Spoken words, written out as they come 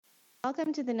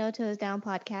Welcome to the No Toes Down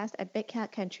podcast at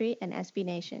BitCat Country and SB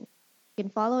Nation. You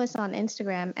can follow us on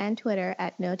Instagram and Twitter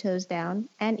at No Toes Down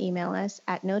and email us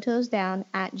at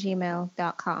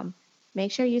notoesdown@gmail.com.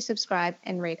 Make sure you subscribe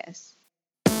and rate us.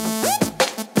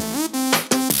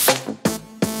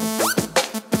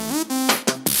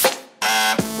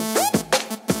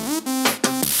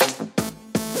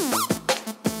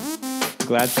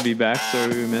 Glad to be back.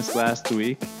 Sorry we missed last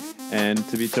week. And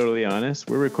to be totally honest,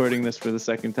 we're recording this for the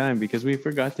second time because we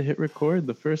forgot to hit record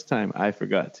the first time. I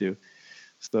forgot to.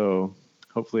 So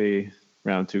hopefully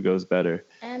round 2 goes better.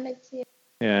 And it's here.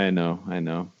 Yeah, I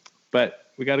know.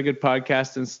 But we got a good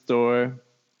podcast in store.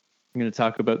 I'm going to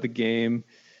talk about the game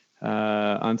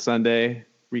on Sunday,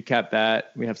 recap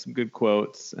that. We have some good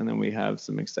quotes, and then we have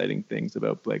some exciting things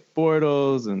about Blake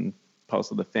Bortles and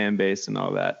pulse of the fan base and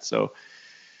all that. So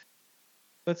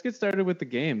let's get started with the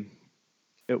game.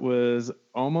 It was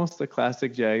almost a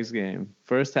classic Jags game.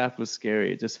 First half was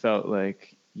scary. It just felt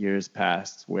like years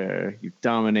past where you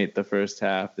dominate the first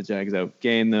half. The Jags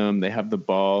outgain them. They have the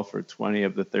ball for 20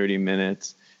 of the 30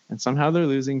 minutes. And somehow they're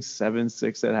losing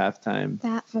 7-6 at halftime.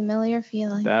 That familiar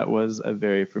feeling. That was a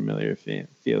very familiar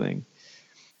feeling.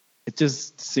 It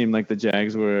just seemed like the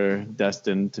Jags were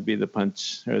destined to be the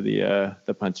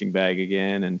punching bag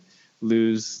again and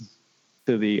lose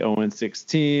to the 0-6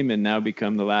 team and now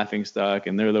become the laughingstock,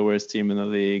 and they're the worst team in the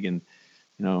league. And,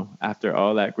 after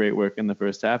all that great work in the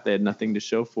first half, they had nothing to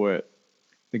show for it.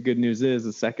 The good news is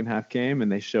the second half came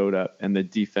and they showed up, and the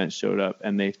defense showed up,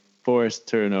 and they forced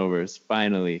turnovers.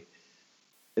 Finally,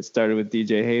 it started with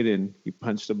DJ Hayden. He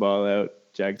punched the ball out.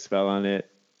 Jags fell on it.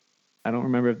 I don't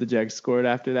remember if the Jags scored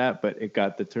after that, but it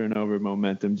got the turnover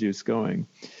momentum juice going,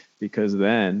 because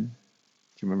then, do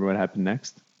you remember what happened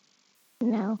next?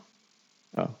 No.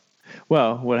 Oh,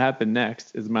 well, what happened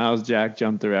next is Miles Jack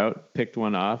jumped her out, picked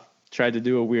one off, tried to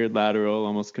do a weird lateral,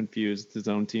 almost confused his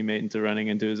own teammate into running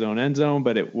into his own end zone,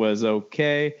 but it was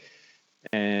okay.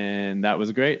 And that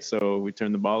was great. So we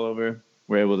turned the ball over.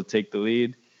 We're able to take the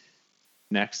lead.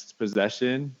 Next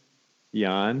possession,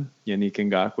 Yannick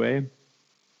Ngakoue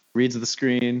reads the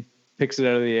screen, picks it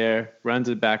out of the air, runs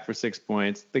it back for 6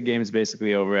 points. The game's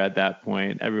basically over at that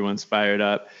point. Everyone's fired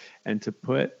up. And to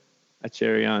put a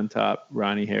cherry on top,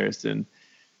 Ronnie Harrison,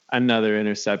 another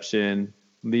interception,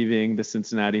 leaving the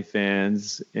Cincinnati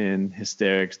fans in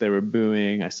hysterics. They were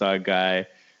booing. I saw a guy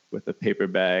with a paper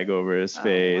bag over his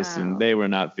face, wow. And they were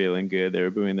not feeling good. They were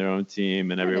booing their own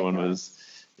team, and everyone was,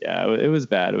 it was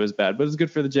bad. It was bad, but it was good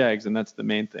for the Jags, and that's the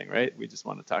main thing, right? We just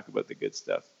want to talk about the good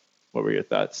stuff. What were your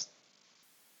thoughts?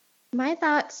 My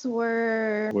thoughts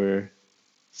were... We're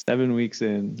 7 weeks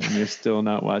in, and you're still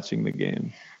not watching the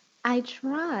game. I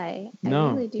try. No,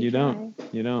 I really do you try. don't.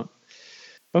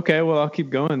 Okay, well, I'll keep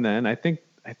going then. I think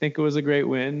it was a great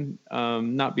win,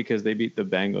 not because they beat the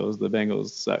Bengals. The Bengals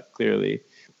suck, clearly.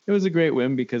 It was a great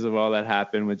win because of all that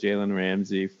happened with Jalen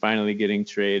Ramsey finally getting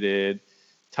traded,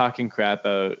 talking crap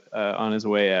out on his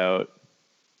way out,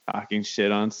 talking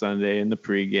shit on Sunday in the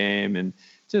pregame, and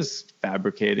just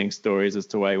fabricating stories as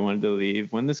to why he wanted to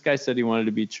leave. When this guy said he wanted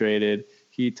to be traded,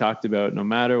 he talked about no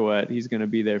matter what, he's going to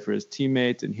be there for his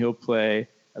teammates, and he'll play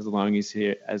as long as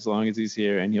he's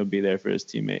here, and he'll be there for his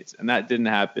teammates. And that didn't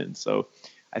happen. So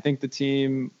I think the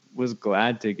team was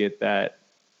glad to get that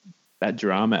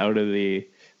drama out of the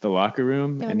locker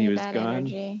room, and he was gone.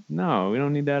 Energy. No, we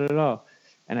don't need that at all.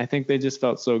 And I think they just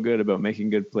felt so good about making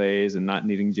good plays and not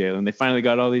needing Jalen. They finally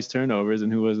got all these turnovers,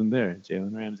 and who wasn't there?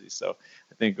 Jalen Ramsey. So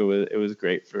I think it was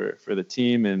great for the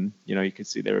team, and you could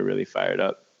see they were really fired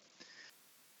up.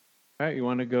 All right, you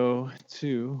want to go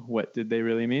to what did they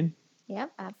really mean?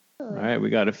 Yep, absolutely. All right,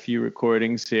 we got a few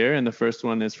recordings here, and the first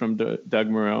one is from Doug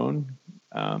Marrone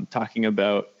talking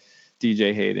about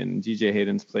DJ Hayden. DJ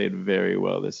Hayden's played very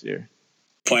well this year.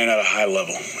 Playing at a high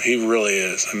level. He really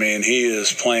is. I mean, he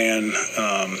is playing,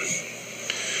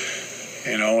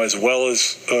 as well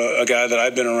as a guy that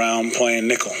I've been around playing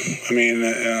nickel. I mean,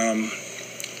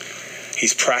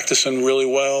 he's practicing really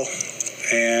well,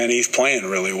 and he's playing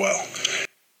really well.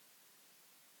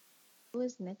 Who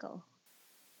is nickel?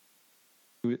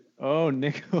 Oh,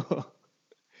 nickel.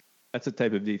 That's a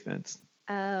type of defense.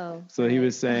 Oh. So he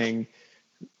was saying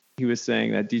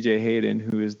that DJ Hayden,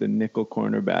 who is the nickel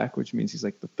cornerback, which means he's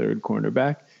like the third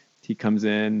cornerback, he comes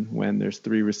in when there's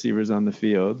 3 receivers on the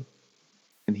field,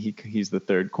 and he's the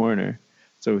third corner.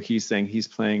 So he's saying he's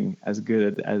playing as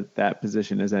good at that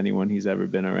position as anyone he's ever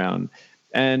been around.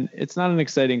 And it's not an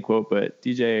exciting quote, but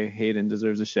DJ Hayden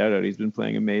deserves a shout out. He's been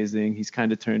playing amazing. He's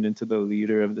kind of turned into the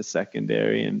leader of the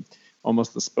secondary and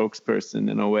almost the spokesperson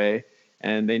in a way.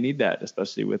 And they need that,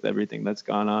 especially with everything that's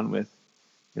gone on with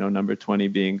number 20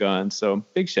 being gone. So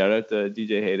big shout out to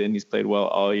DJ Hayden. He's played well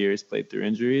all year. He's played through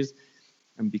injuries.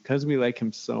 And because we like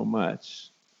him so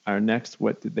much, our next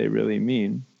What Did They Really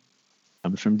Mean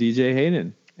comes from DJ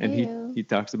Hayden. And he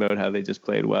talks about how they just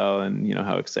played well and,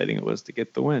 how exciting it was to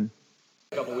get the win.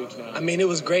 I mean, it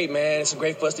was great, man. It's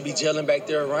great for us to be gelling back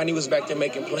there. Ronnie was back there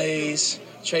making plays.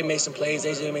 Trey made some plays.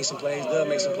 AJ made some plays. Doug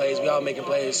made some plays. We all making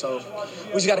plays. So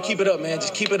we just got to keep it up, man.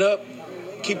 Just keep it up.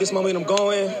 Keep this momentum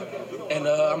going. And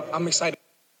I'm excited.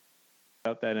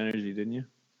 Felt that energy, didn't you?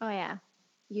 Oh, yeah.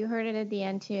 You heard it at the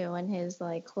end, too, when his,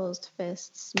 closed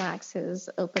fist smacks his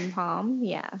open palm.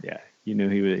 Yeah. Yeah, you knew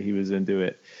he was into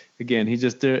it. Again, he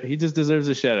just deserves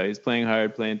a shout-out. He's playing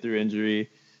hard, playing through injury.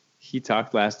 He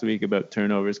talked last week about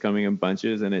turnovers coming in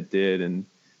bunches, and it did. And,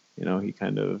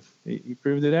 he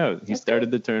proved it out. He started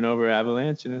the turnover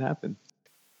avalanche, and it happened.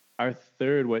 Our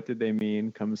third What Did They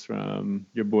Mean comes from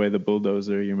your boy, the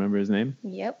Bulldozer. You remember his name?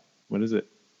 Yep. What is it?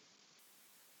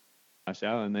 Josh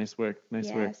Allen. Nice work.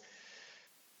 Yes. Work.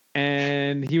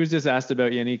 And he was just asked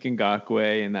about Yannick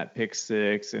Ngakoue and that pick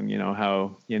six and,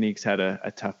 how Yannick's had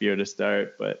a tough year to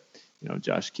start. But,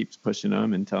 Josh keeps pushing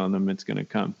him and telling him it's going to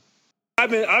come. I've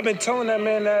been telling that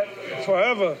man that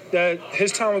forever, that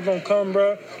his time was gonna come,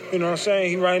 bro. You know what I'm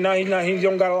saying? He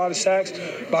don't got a lot of sacks,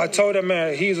 but I told that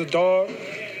man he's a dog.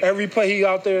 Every play he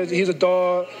out there, he's a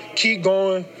dog. Keep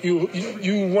going.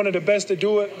 You one of the best to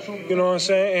do it. You know what I'm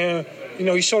saying? And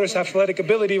he showed us athletic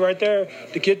ability right there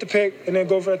to get the pick and then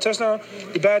go for that touchdown.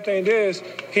 The bad thing is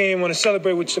he ain't want to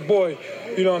celebrate with your boy.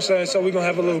 You know what I'm saying? So we're going to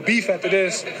have a little beef after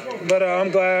this. But I'm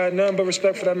glad. Nothing but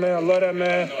respect for that man. I love that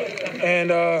man. And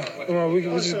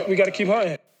we got to keep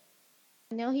hunting.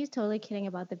 I know he's totally kidding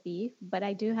about the beef, but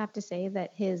I do have to say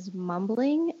that his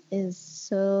mumbling is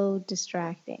so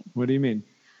distracting. What do you mean?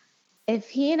 If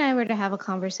he and I were to have a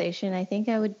conversation, I think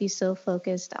I would be so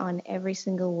focused on every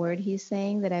single word he's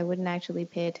saying that I wouldn't actually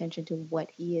pay attention to what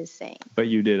he is saying. But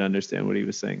you did understand what he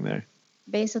was saying there.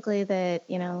 Basically that,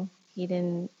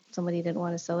 somebody didn't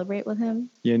want to celebrate with him.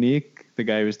 Yannick, the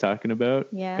guy he was talking about,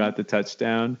 yeah, got the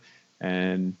touchdown.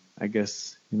 And I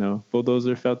guess,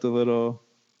 Bulldozer felt a little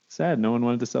sad. No one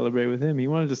wanted to celebrate with him. He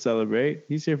wanted to celebrate.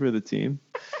 He's here for the team.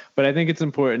 But I think it's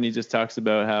important. He just talks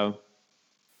about how,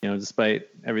 despite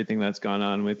everything that's gone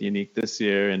on with Yannick this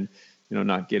year and,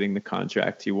 not getting the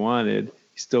contract he wanted,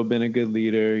 he's still been a good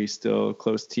leader. He's still a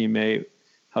close teammate,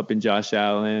 helping Josh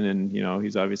Allen. And,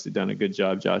 he's obviously done a good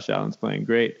job. Josh Allen's playing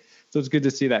great. So it's good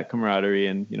to see that camaraderie.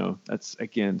 And, that's,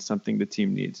 again, something the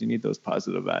team needs. You need those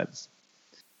positive vibes.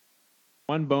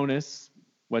 One bonus,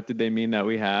 what did they mean that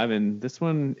we have? And this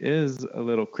one is a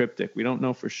little cryptic. We don't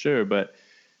know for sure. But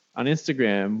on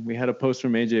Instagram, we had a post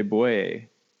from AJ Boye.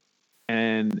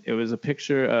 And it was a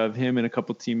picture of him and a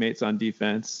couple teammates on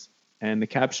defense. And the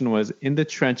caption was, "In the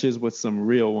trenches with some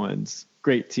real ones.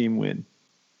 Great team win."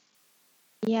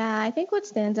 Yeah, I think what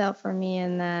stands out for me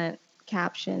in that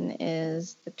caption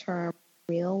is the term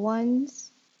real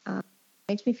ones.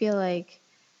 Makes me feel like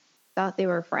I thought they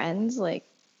were friends. Like,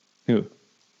 who?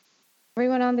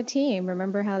 Everyone on the team.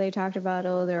 Remember how they talked about,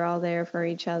 they're all there for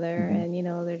each other. Mm-hmm.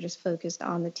 And, they're just focused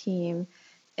on the team.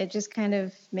 It just kind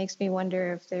of makes me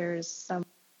wonder if there's some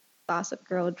Gossip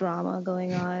Girl drama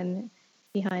going on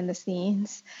behind the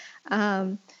scenes.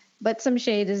 But some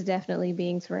shade is definitely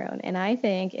being thrown. And I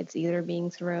think it's either being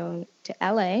thrown to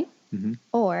LA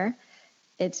or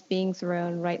it's being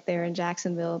thrown right there in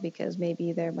Jacksonville because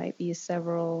maybe there might be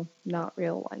several not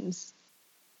real ones.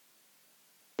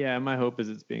 Yeah, my hope is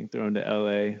it's being thrown to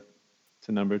LA,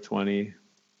 to number 20,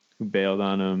 who bailed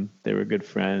on him. They were good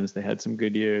friends. They had some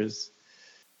good years.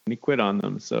 And he quit on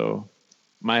them. So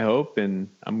my hope, and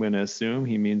I'm going to assume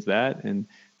he means that, and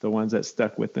the ones that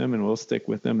stuck with him and will stick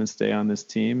with him and stay on this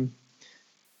team,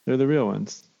 they're the real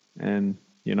ones. And,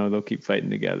 they'll keep fighting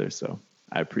together. So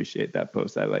I appreciate that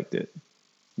post. I liked it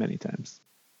many times.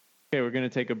 Okay, we're going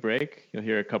to take a break. You'll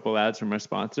hear a couple ads from our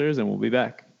sponsors, and we'll be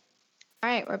back. All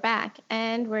right, we're back.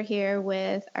 And we're here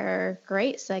with our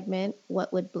great segment,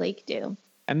 What Would Blake Do?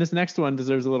 And this next one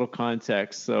deserves a little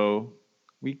context. So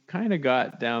we kind of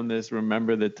got down this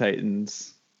Remember the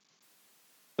Titans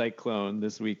cyclone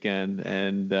this weekend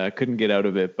and couldn't get out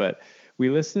of it. But we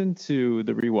listened to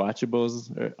the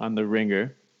Rewatchables on the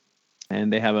Ringer,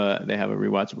 and they have a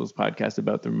Rewatchables podcast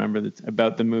about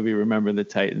the movie Remember the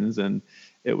Titans, and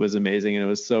it was amazing, and it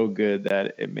was so good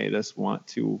that it made us want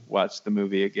to watch the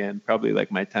movie again. Probably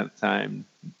like my 10th time,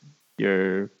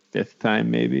 your 5th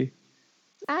time maybe.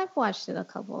 I've watched it a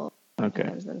couple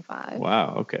times than 5.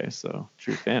 Wow. Okay. So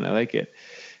true fan. I like it.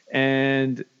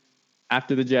 And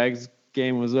after the Jags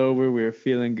game was over, we were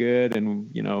feeling good, and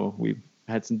we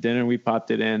had some dinner. We popped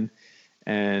it in,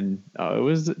 And it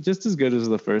was just as good as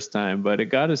the first time, but it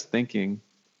got us thinking,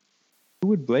 who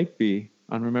would Blake be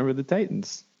on Remember the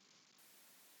Titans?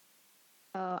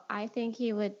 Oh, I think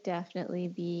he would definitely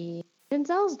be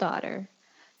Denzel's daughter.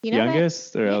 You know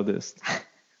Youngest or eldest?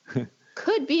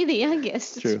 Could be the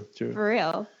youngest. True. For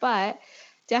real. But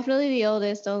definitely the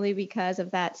oldest, only because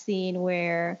of that scene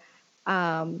where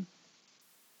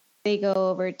they go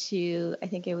over to, I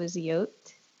think it was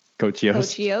Yost. Coach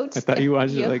Yost. I thought you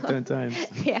watched it like 10 times.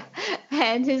 Yeah.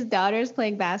 And his daughter's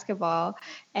playing basketball,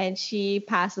 and she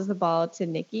passes the ball to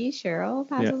Nikki. Cheryl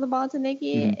passes the ball to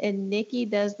Nikki, and Nikki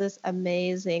does this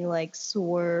amazing like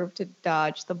swerve to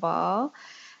dodge the ball.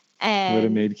 And would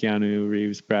have made Keanu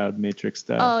Reeves proud, Matrix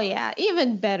style. Oh, yeah.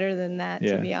 Even better than that,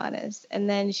 to be honest. And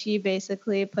then she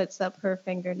basically puts up her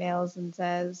fingernails and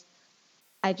says,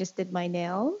 I just did my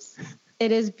nails.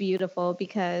 It is beautiful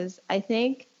because I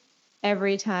think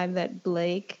every time that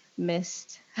Blake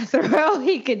missed a throw,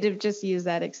 he could have just used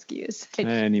that excuse.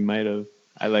 And he might have.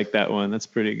 I like that one. That's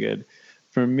pretty good.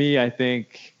 For me, I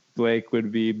think Blake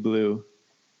would be Blue.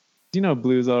 You know,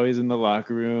 Blue's always in the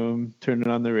locker room, turning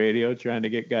on the radio, trying to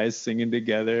get guys singing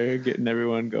together, getting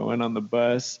everyone going on the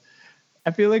bus.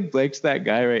 I feel like Blake's that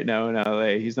guy right now in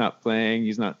LA. He's not playing.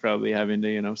 He's not probably having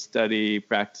to, study,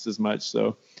 practice as much.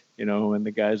 So, when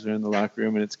the guys are in the locker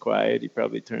room and it's quiet, he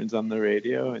probably turns on the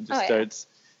radio and just starts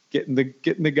getting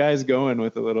the guys going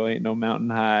with a little Ain't No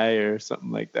Mountain High or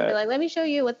something like that. You're like, let me show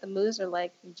you what the moves are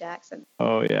like from Jackson.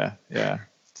 Oh, yeah.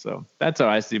 So that's how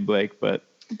I see Blake,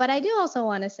 But I do also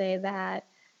want to say that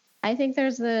I think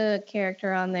there's a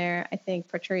character on there I think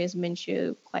portrays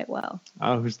Minshew quite well.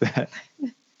 Oh, who's that?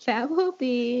 That will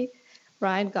be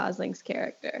Ryan Gosling's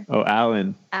character. Oh,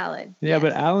 Alan. Yeah, yes.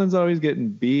 But Alan's always getting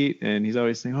beat, and he's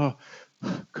always saying, oh,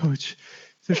 Coach,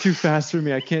 they're too fast for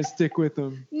me. I can't stick with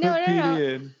them. No.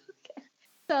 Okay.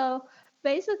 So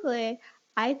basically,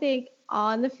 I think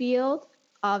on the field,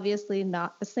 obviously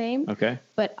not the same. Okay.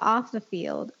 But off the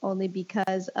field, only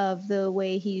because of the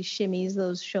way he shimmies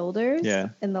those shoulders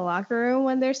in the locker room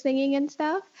when they're singing and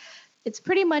stuff. It's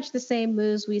pretty much the same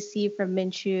moves we see from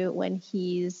Minshew when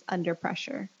he's under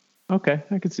pressure. Okay,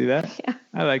 I can see that. Yeah.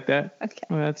 I like that. Okay.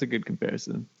 Well, that's a good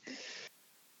comparison.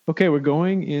 Okay, we're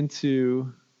going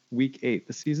into week 8.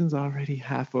 The season's already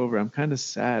half over. I'm kind of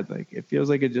sad. Like, it feels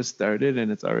like it just started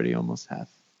and it's already almost half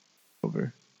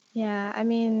over. Yeah, I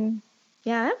mean...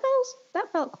 Yeah,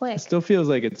 that felt quick. It still feels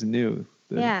like it's new,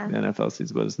 the NFL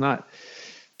season, but it's not.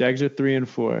 Jags are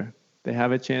 3-4. They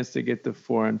have a chance to get to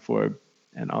 4-4,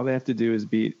 and all they have to do is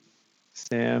beat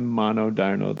Sam Mono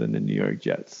Darnold and the New York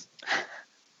Jets.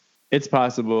 It's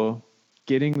possible.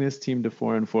 Getting this team to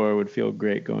 4-4 would feel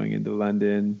great going into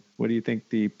London. What do you think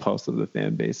the pulse of the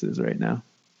fan base is right now?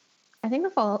 I think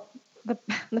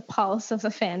the pulse of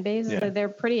the fan base is that they're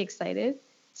pretty excited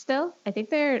still. I think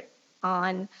they're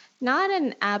on not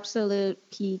an absolute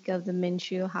peak of the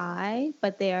Minshew high,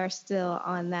 but they are still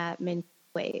on that Minshew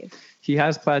wave. He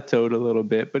has plateaued a little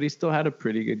bit, but he still had a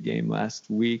pretty good game last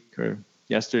week or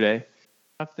yesterday.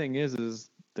 The tough thing is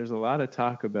there's a lot of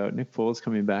talk about Nick Foles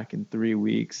coming back in 3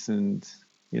 weeks, and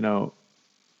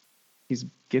he's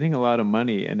getting a lot of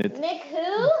money, and it's Nick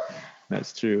who?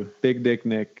 That's true, Big Dick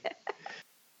Nick.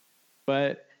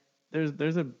 But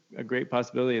there's a great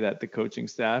possibility that the coaching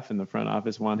staff and the front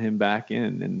office want him back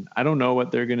in, and I don't know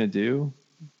what they're going to do.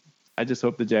 I just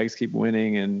hope the Jags keep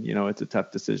winning, and it's a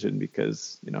tough decision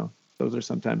because those are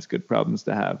sometimes good problems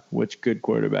to have. Which good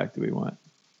quarterback do we want?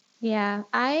 Yeah,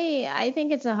 I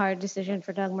think it's a hard decision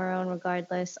for Doug Marrone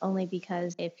regardless, only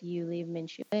because if you leave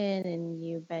Minshew in and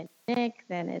you bench Nick,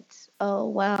 then it's, oh,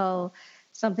 well,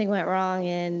 something went wrong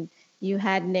and you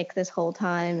had Nick this whole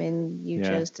time and you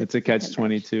chose to. It's a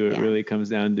catch-22. It really comes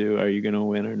down to, are you going to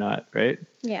win or not, right?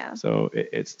 Yeah. So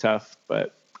it's tough,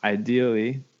 but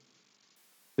ideally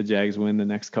the Jags win the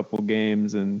next couple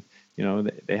games, and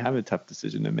they have a tough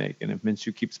decision to make. And if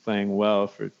Minshew keeps playing well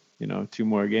for 2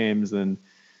 more games, then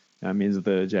that means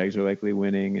the Jags are likely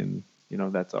winning, and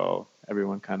that's all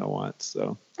everyone kind of wants.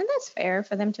 So. And that's fair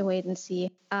for them to wait and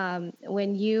see.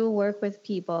 When you work with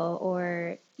people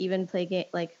or even play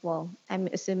I'm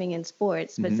assuming in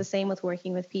sports, but it's the same with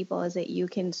working with people, is that you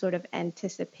can sort of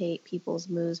anticipate people's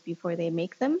moves before they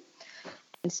make them.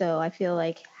 And so I feel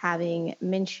like having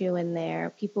Minshew in there,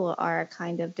 people are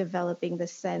kind of developing the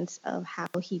sense of how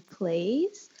he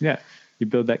plays. Yeah, you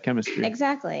build that chemistry.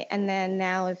 Exactly. And then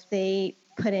now if they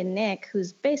put in Nick,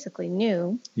 who's basically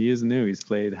new. He is new. He's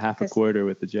played half a quarter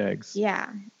with the Jags. Yeah.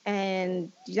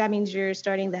 And that means you're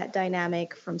starting that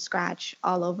dynamic from scratch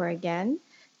all over again.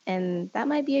 And that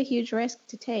might be a huge risk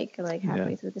to take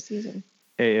halfway through the season.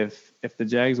 hey, if the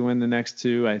Jags win the next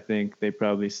two, I think they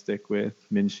probably stick with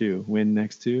Minshew. Win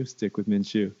next two, stick with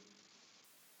Minshew.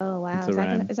 Oh, wow. It's a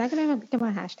rhyme. Is that gonna become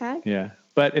a hashtag? Yeah.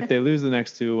 But if they lose the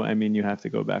next two, I mean, you have to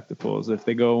go back to Foles. If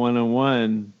they go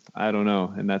 1-1, I don't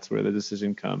know. And that's where the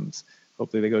decision comes.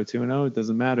 Hopefully they go 2-0. It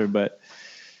doesn't matter. But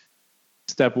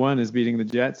step one is beating the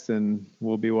Jets, and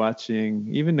we'll be watching.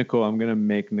 Even Nicole, I'm going to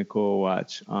make Nicole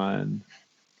watch on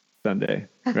Sunday,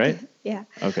 right? Yeah.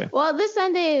 Okay. Well, this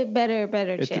Sunday, better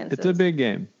chances. It's a big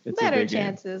game. It's better a big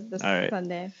chances game. this All right.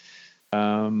 Sunday.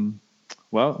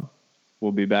 Well,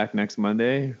 we'll be back next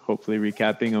Monday, hopefully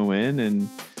recapping a win. And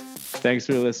thanks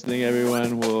for listening,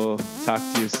 everyone. We'll talk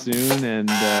to you soon, and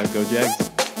go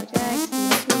Jags.